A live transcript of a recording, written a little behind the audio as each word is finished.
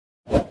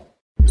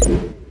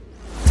What's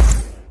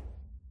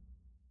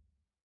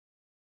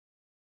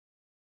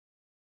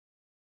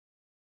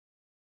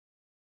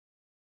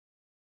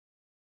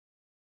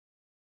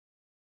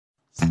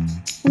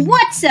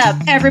up,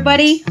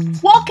 everybody?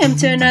 Welcome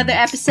to another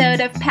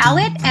episode of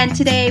Palette, and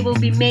today we'll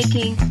be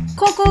making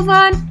COQ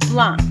VIN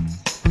BLANC.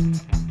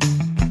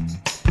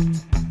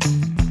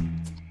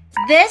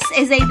 This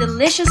is a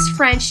delicious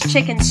French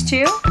chicken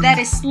stew that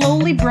is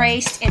slowly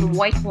braised in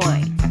white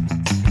wine.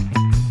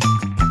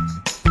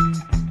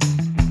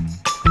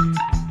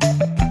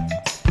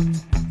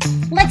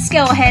 Let's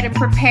go ahead and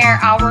prepare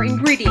our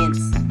ingredients.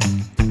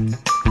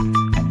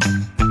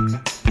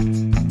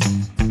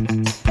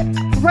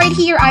 Right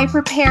here, I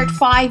prepared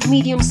 5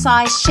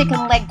 medium-sized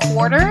chicken leg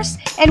quarters,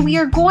 and we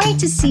are going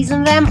to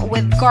season them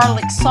with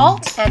garlic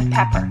salt and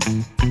pepper.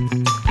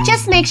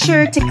 Just make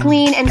sure to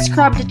clean and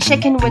scrub the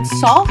chicken with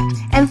salt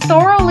and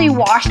thoroughly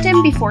wash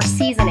them before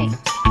seasoning.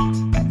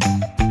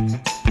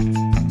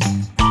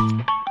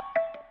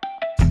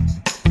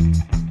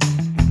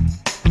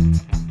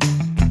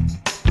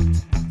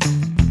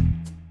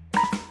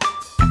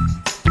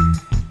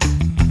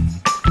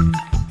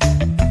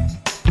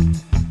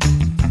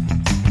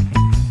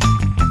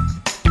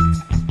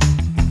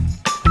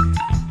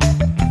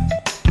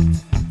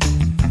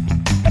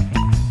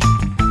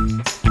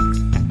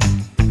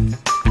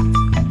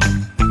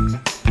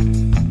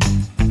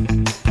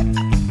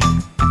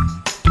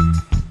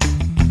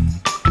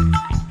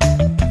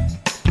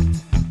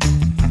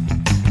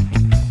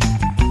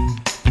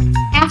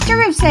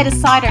 Set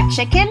aside our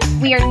chicken,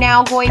 we are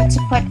now going to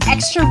put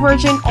extra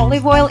virgin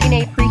olive oil in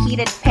a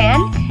preheated pan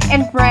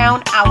and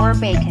brown our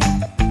bacon.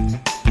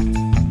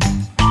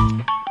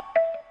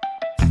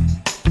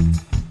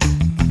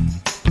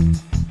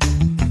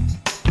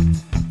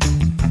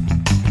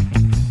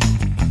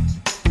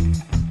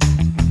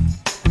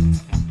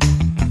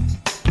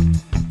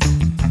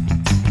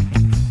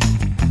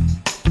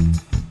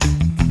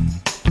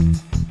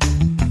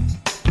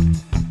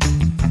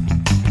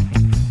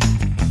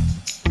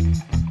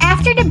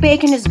 After the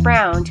bacon is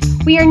browned,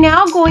 we are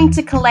now going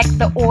to collect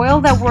the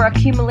oil that were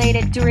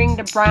accumulated during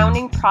the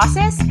browning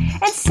process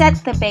and set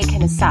the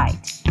bacon aside.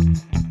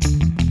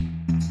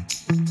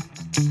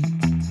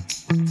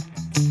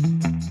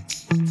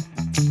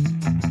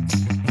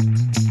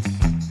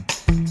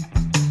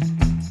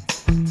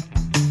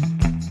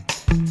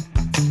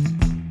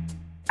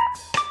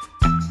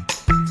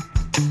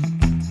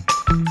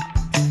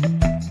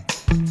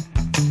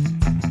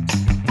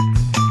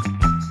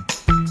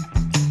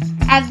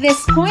 At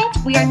this point,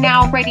 we are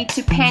now ready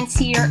to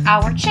pan-sear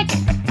our chicken.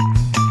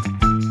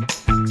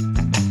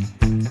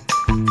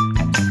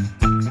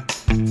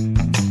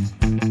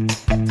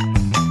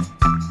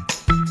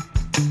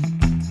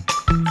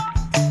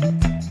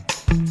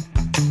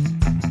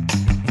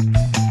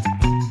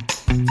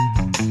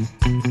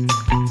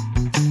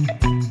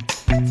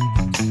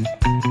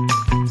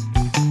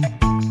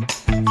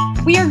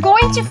 We are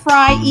going to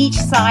fry each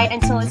side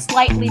until it's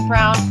slightly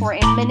brown for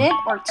a minute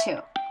or two.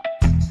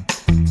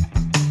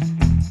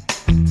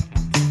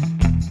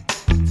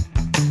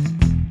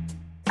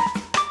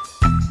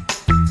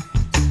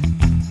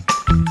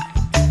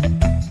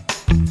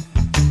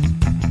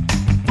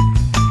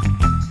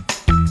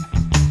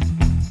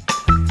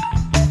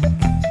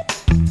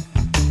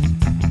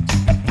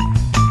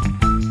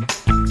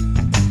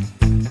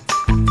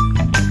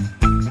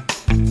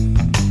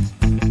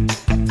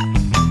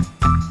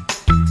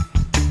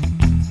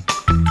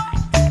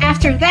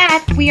 After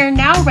that, we are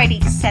now ready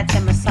to set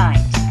them aside.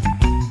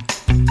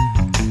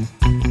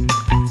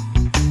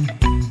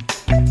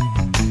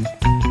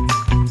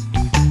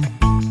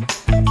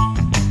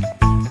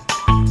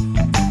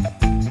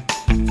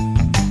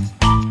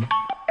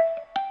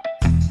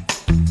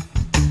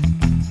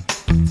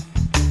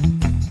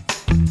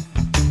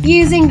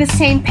 Using the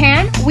same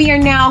pan, we are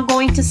now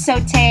going to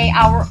saute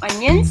our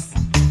onions,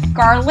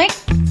 garlic,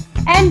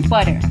 and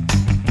butter.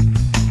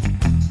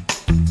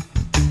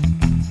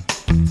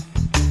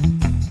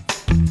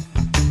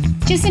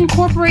 Just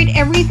incorporate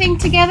everything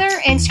together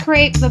and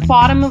scrape the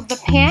bottom of the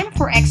pan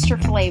for extra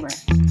flavor.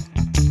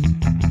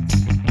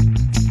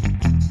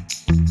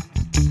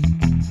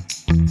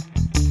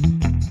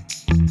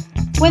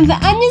 When the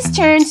onions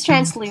turn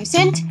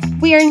translucent,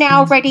 we are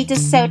now ready to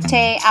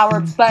saute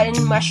our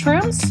button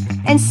mushrooms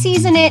and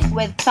season it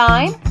with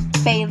thyme,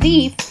 bay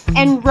leaf,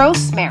 and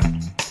rosemary.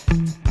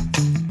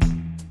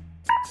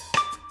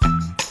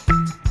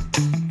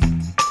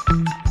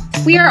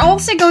 We are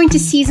also going to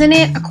season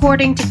it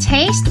according to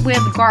taste with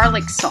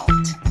garlic salt.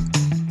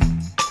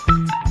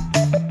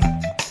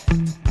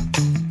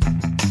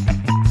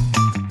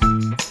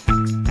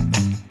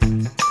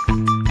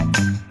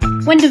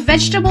 When the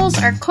vegetables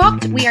are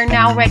cooked, we are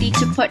now ready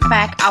to put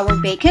back our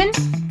bacon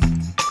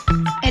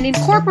and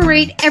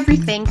incorporate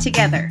everything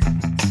together.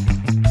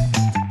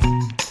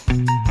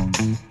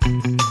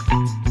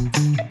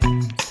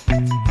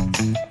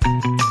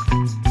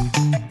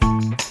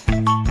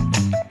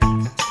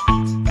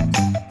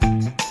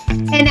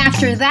 And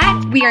after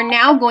that, we are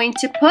now going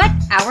to put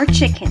our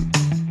chicken.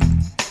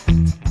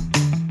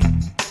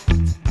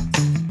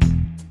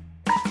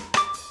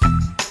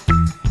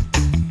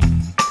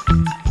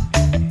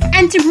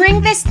 And to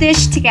bring this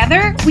dish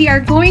together, we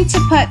are going to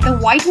put the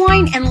white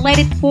wine and let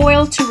it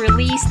boil to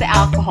release the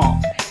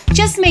alcohol.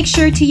 Just make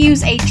sure to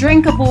use a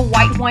drinkable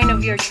white wine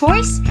of your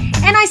choice,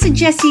 and I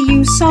suggest you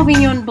use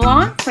Sauvignon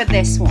Blanc for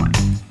this one.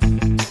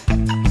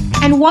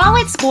 And while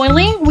it's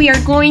boiling, we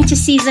are going to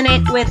season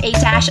it with a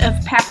dash of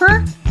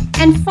pepper,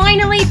 and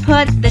finally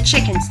put the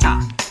chicken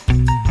stock.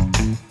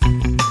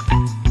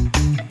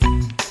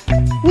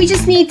 We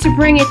just need to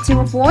bring it to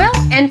a boil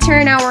and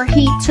turn our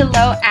heat to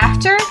low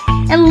after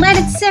and let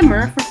it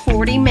simmer for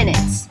 40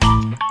 minutes.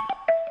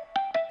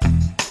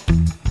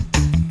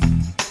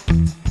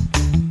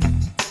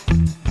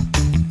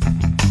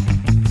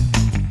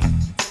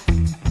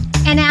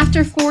 And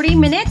after 40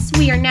 minutes,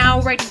 we are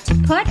now ready to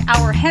put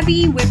our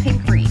heavy whipping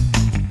cream.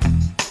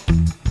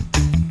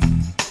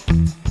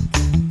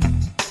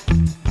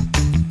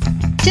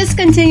 Just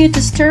continue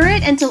to stir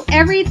it until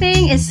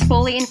everything is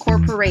fully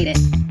incorporated.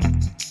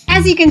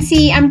 As you can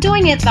see, I'm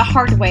doing it the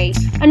hard way.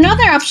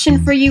 Another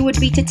option for you would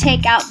be to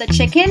take out the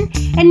chicken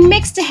and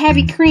mix the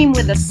heavy cream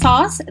with the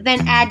sauce,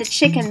 then add the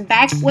chicken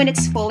back when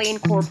it's fully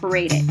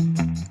incorporated.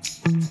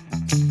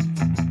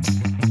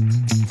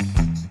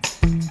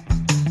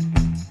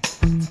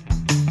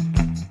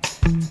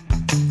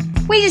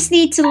 We just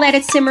need to let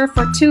it simmer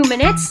for 2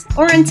 minutes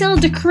or until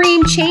the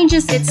cream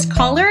changes its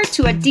color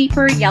to a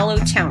deeper yellow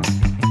tone.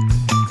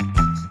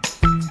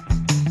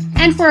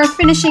 And for our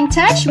finishing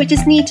touch, we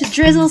just need to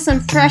drizzle some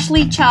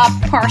freshly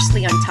chopped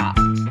parsley on top.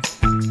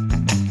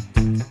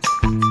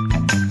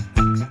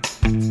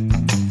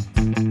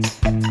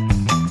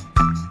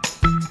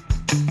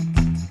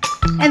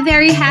 And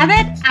there you have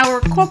it,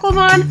 our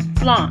COQ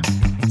Blanc.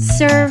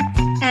 Serve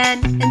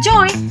and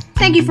enjoy!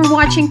 Thank you for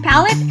watching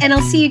Palette, and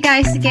I'll see you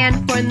guys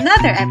again for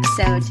another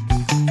episode.